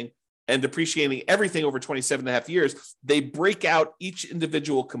 building and depreciating everything over 27 and a half years, they break out each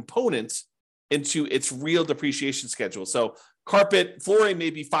individual component into its real depreciation schedule. So flooring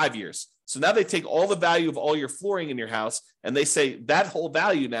may be 5 years. So now they take all the value of all your flooring in your house and they say that whole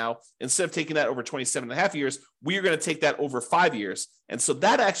value now, instead of taking that over 27 and a half years, we are going to take that over 5 years. And so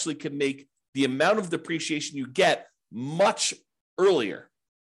that actually can make the amount of depreciation you get much earlier.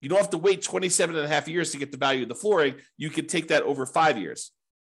 You don't have to wait 27 and a half years to get the value of the flooring. You can take that over 5 years,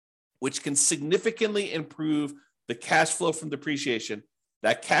 which can significantly improve the cash flow from depreciation,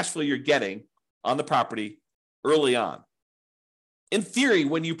 that cash flow you're getting on the property early on. In theory,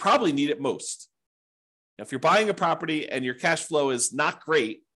 when you probably need it most. Now, if you're buying a property and your cash flow is not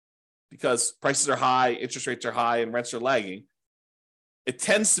great because prices are high, interest rates are high, and rents are lagging, it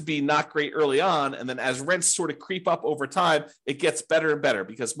tends to be not great early on. And then as rents sort of creep up over time, it gets better and better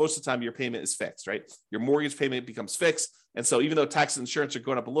because most of the time your payment is fixed, right? Your mortgage payment becomes fixed. And so even though tax and insurance are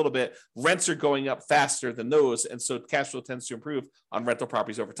going up a little bit, rents are going up faster than those. And so cash flow tends to improve on rental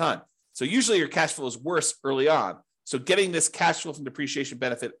properties over time. So usually your cash flow is worse early on. So getting this cash flow from depreciation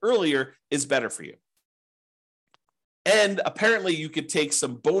benefit earlier is better for you. And apparently you could take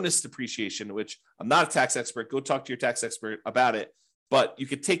some bonus depreciation, which I'm not a tax expert. Go talk to your tax expert about it. But you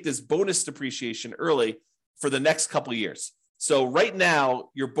could take this bonus depreciation early for the next couple of years. So right now,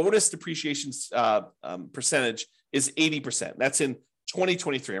 your bonus depreciation percentage is 80%. That's in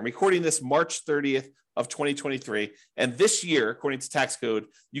 2023. I'm recording this March 30th of 2023. And this year, according to tax code,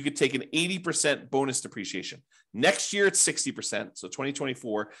 you could take an 80% bonus depreciation. Next year, it's 60%. So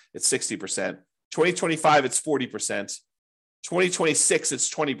 2024, it's 60%. 2025, it's 40%. 2026, it's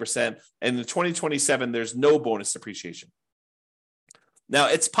 20%. And in 2027, there's no bonus depreciation. Now,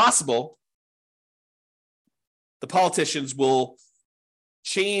 it's possible the politicians will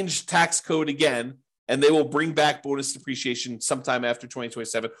change tax code again, and they will bring back bonus depreciation sometime after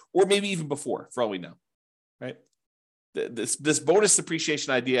 2027, or maybe even before, for all we know, right? This bonus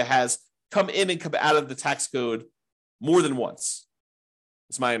depreciation idea has come in and come out of the tax code more than once.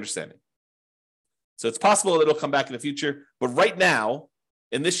 It's my understanding. So it's possible that it'll come back in the future, but right now,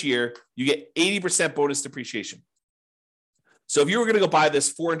 in this year, you get 80% bonus depreciation. So if you were going to go buy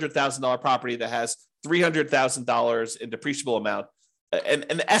this $400,000 property that has $300,000 in depreciable amount,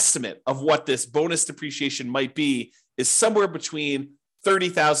 an estimate of what this bonus depreciation might be is somewhere between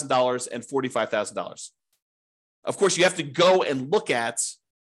 $30,000 and $45,000. Of course, you have to go and look at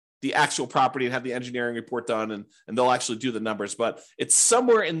the actual property and have the engineering report done, and they'll actually do the numbers. But it's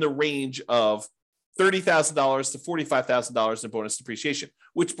somewhere in the range of $30,000 to $45,000 in bonus depreciation,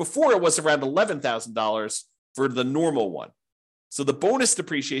 which before it was around $11,000 for the normal one. So the bonus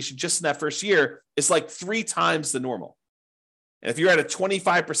depreciation just in that first year is like 3 times the normal. And if you're at a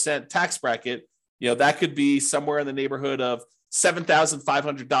 25% tax bracket, that could be somewhere in the neighborhood of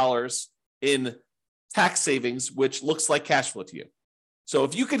 $7,500 in tax savings, which looks like cash flow to you. So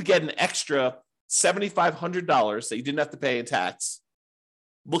if you could get an extra $7,500 that you didn't have to pay in tax,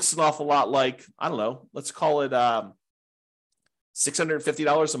 looks an awful lot like, I don't know, let's call it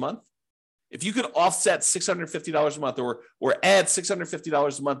 $650 a month. If you could offset $650 a month or add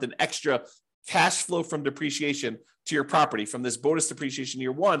 $650 a month in extra cash flow from depreciation to your property from this bonus depreciation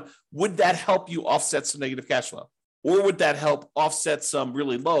year one, would that help you offset some negative cash flow? Or would that help offset some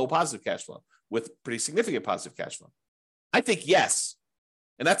really low positive cash flow with pretty significant positive cash flow? I think yes.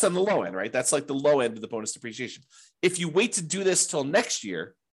 And that's on the low end, right? That's like the low end of the bonus depreciation. If you wait to do this till next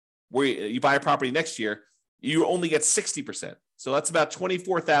year, where you buy a property next year, you only get 60%. So that's about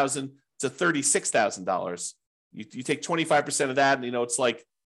 $24,000 to $36,000. You take 25% of that, and it's like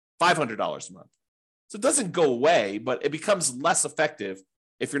 $500 a month. So it doesn't go away, but it becomes less effective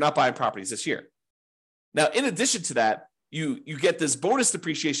if you're not buying properties this year. Now, in addition to that, you get this bonus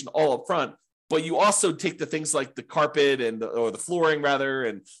depreciation all up front, but you also take the things like the carpet or the flooring rather,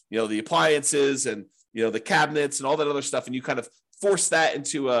 and the appliances and the cabinets and all that other stuff, and you kind of force that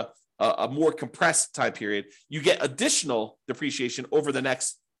into a more compressed time period. You get additional depreciation over the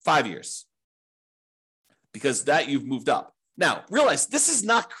next 5 years because that you've moved up. Now, realize this is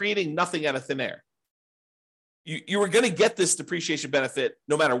not creating nothing out of thin air. You were going to get this depreciation benefit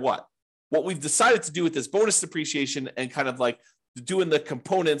no matter what. What we've decided to do with this bonus depreciation and kind of like doing the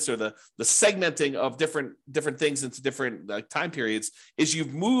components or the segmenting of different things into different time periods is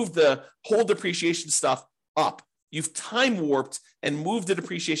you've moved the whole depreciation stuff up. You've time warped and moved the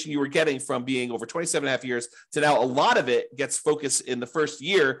depreciation you were getting from being over 27 and a half years to now a lot of it gets focused in the first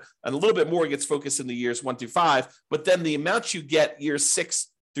year and a little bit more gets focused in the years 1 through 5. But then the amount you get years 6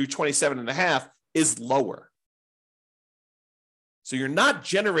 through 27 and a half is lower. So you're not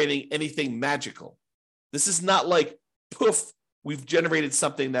generating anything magical. This is not like, poof, we've generated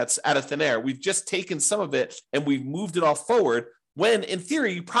something that's out of thin air. We've just taken some of it and we've moved it all forward when, in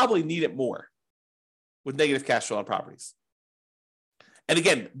theory, you probably need it more with negative cash flow on properties. And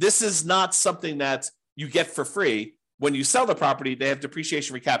again, this is not something that you get for free. When you sell the property, they have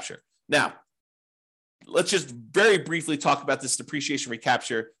depreciation recapture. Now, let's just very briefly talk about this depreciation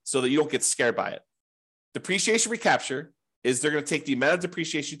recapture so that you don't get scared by it. Depreciation recapture is they're going to take the amount of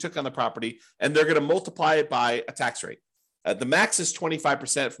depreciation you took on the property and they're going to multiply it by a tax rate. The max is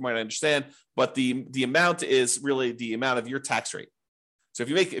 25% from what I understand, but the amount is really the amount of your tax rate. So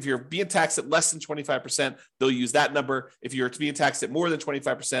if you're being taxed at less than 25%, they'll use that number. If you're being taxed at more than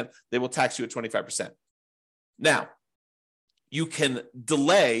 25%, they will tax you at 25%. Now, you can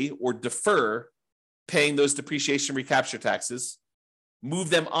delay or defer paying those depreciation recapture taxes, move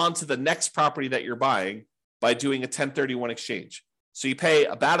them onto the next property that you're buying by doing a 1031 exchange. So you pay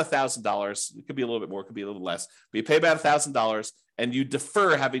about $1,000. It could be a little bit more, it could be a little less, but you pay about $1,000 and you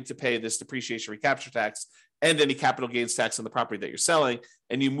defer having to pay this depreciation recapture tax and any capital gains tax on the property that you're selling,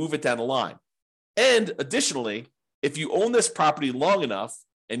 and you move it down the line. And additionally, if you own this property long enough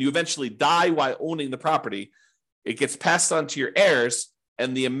and you eventually die while owning the property, it gets passed on to your heirs,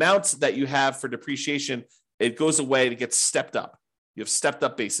 and the amounts that you have for depreciation, it goes away and it gets stepped up. You have stepped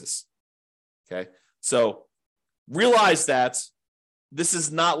up basis. Okay. So realize that this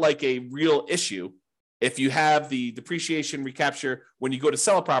is not like a real issue. If you have the depreciation recapture, when you go to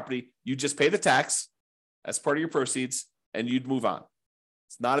sell a property, you just pay the tax as part of your proceeds and you'd move on.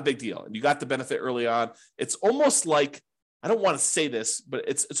 It's not a big deal. And you got the benefit early on. It's almost like, I don't want to say this, but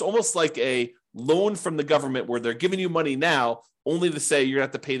it's almost like a loan from the government where they're giving you money now only to say you're going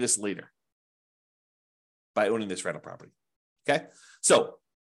to have to pay this later by owning this rental property. Okay. So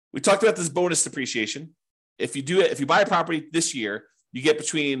we talked about this bonus depreciation. If you buy a property this year, you get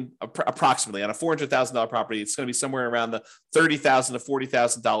between approximately on a $400,000 property, it's going to be somewhere around the $30,000 to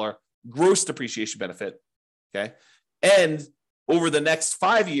 $40,000 gross depreciation benefit. Okay. And over the next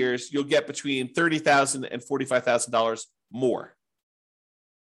 5 years, you'll get between $30,000 and $45,000 more.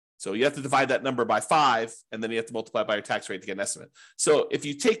 So you have to divide that number by 5, and then you have to multiply by your tax rate to get an estimate. So if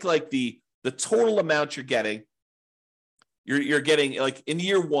you take like the total amount you're getting like in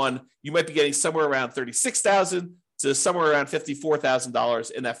year one, you might be getting somewhere around $36,000 to somewhere around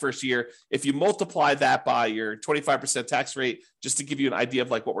 $54,000 in that first year. If you multiply that by your 25% tax rate, just to give you an idea of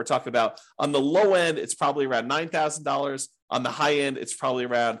like what we're talking about, on the low end, it's probably around $9,000. On the high end, it's probably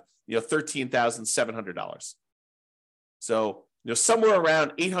around $13,700. So somewhere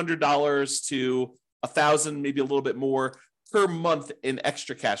around $800 to $1,000, maybe a little bit more per month in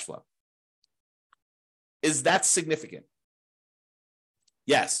extra cash flow. Is that significant?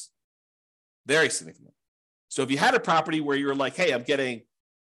 Yes, very significant. So if you had a property where you're like, hey, I'm getting,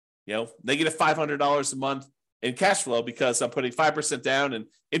 negative $500 a month in cash flow because I'm putting 5% down and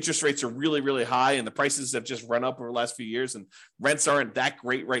interest rates are really, really high and the prices have just run up over the last few years and rents aren't that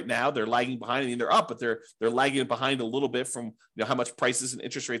great right now. They're lagging behind. I mean, they're up, but they're lagging behind a little bit from how much prices and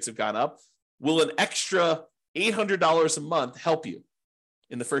interest rates have gone up. Will an extra $800 a month help you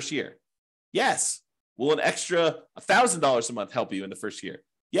in the first year? Yes. Will an extra $1,000 a month help you in the first year?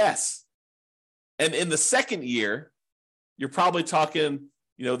 Yes. And in the second year, you're probably talking,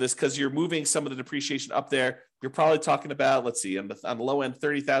 this because you're moving some of the depreciation up there. You're probably talking about, let's see, on the low end,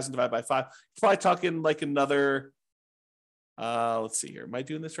 30,000 divided by 5. You're probably talking like another, let's see here. Am I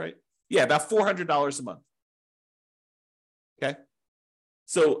doing this right? Yeah, about $400 a month. Okay.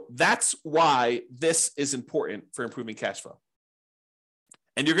 So that's why this is important for improving cash flow.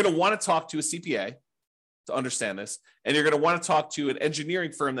 And you're going to want to talk to a CPA to understand this. And you're going to want to talk to an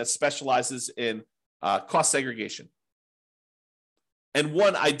engineering firm that specializes in cost segregation. And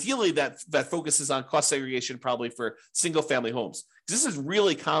one ideally that focuses on cost segregation probably for single family homes. This is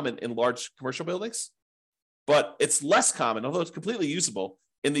really common in large commercial buildings, but it's less common, although it's completely usable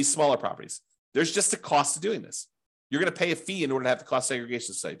in these smaller properties. There's just a cost to doing this. You're going to pay a fee in order to have the cost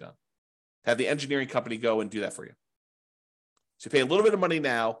segregation study done. Have the engineering company go and do that for you. So you pay a little bit of money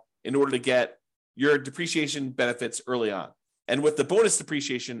now in order to get your depreciation benefits early on. And with the bonus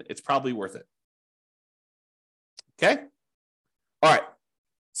depreciation, it's probably worth it. Okay? All right.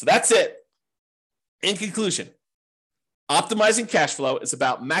 So that's it. In conclusion, optimizing cash flow is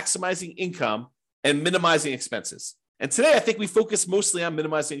about maximizing income and minimizing expenses. And today, I think we focus mostly on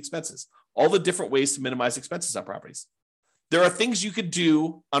minimizing expenses, all the different ways to minimize expenses on properties. There are things you could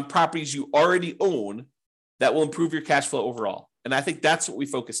do on properties you already own that will improve your cash flow overall. And I think that's what we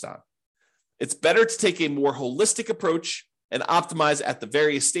focused on. It's better to take a more holistic approach and optimize at the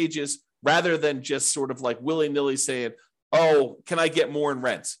various stages rather than just sort of like willy-nilly saying, oh, can I get more in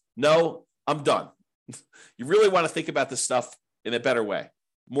rent? No, I'm done. You really want to think about this stuff in a better way,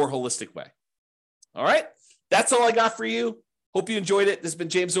 more holistic way. All right. That's all I got for you. Hope you enjoyed it. This has been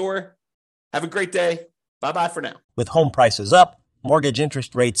James Orr. Have a great day. Bye-bye for now. With home prices up, mortgage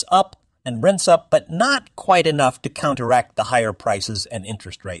interest rates up, and rents up, but not quite enough to counteract the higher prices and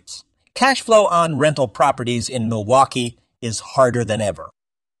interest rates. Cash flow on rental properties in Milwaukee is harder than ever.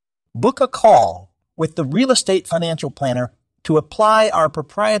 Book a call with the Real Estate Financial Planner to apply our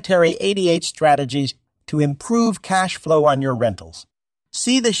proprietary 88 strategies to improve cash flow on your rentals.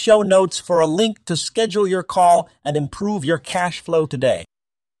 See the show notes for a link to schedule your call and improve your cash flow today.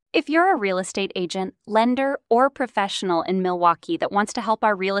 If you're a real estate agent, lender, or professional in Milwaukee that wants to help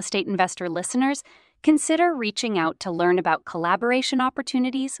our real estate investor listeners, consider reaching out to learn about collaboration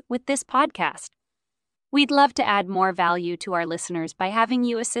opportunities with this podcast. We'd love to add more value to our listeners by having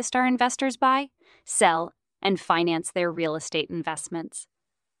you assist our investors buy, sell, and finance their real estate investments.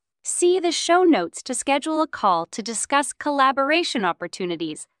 See the show notes to schedule a call to discuss collaboration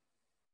opportunities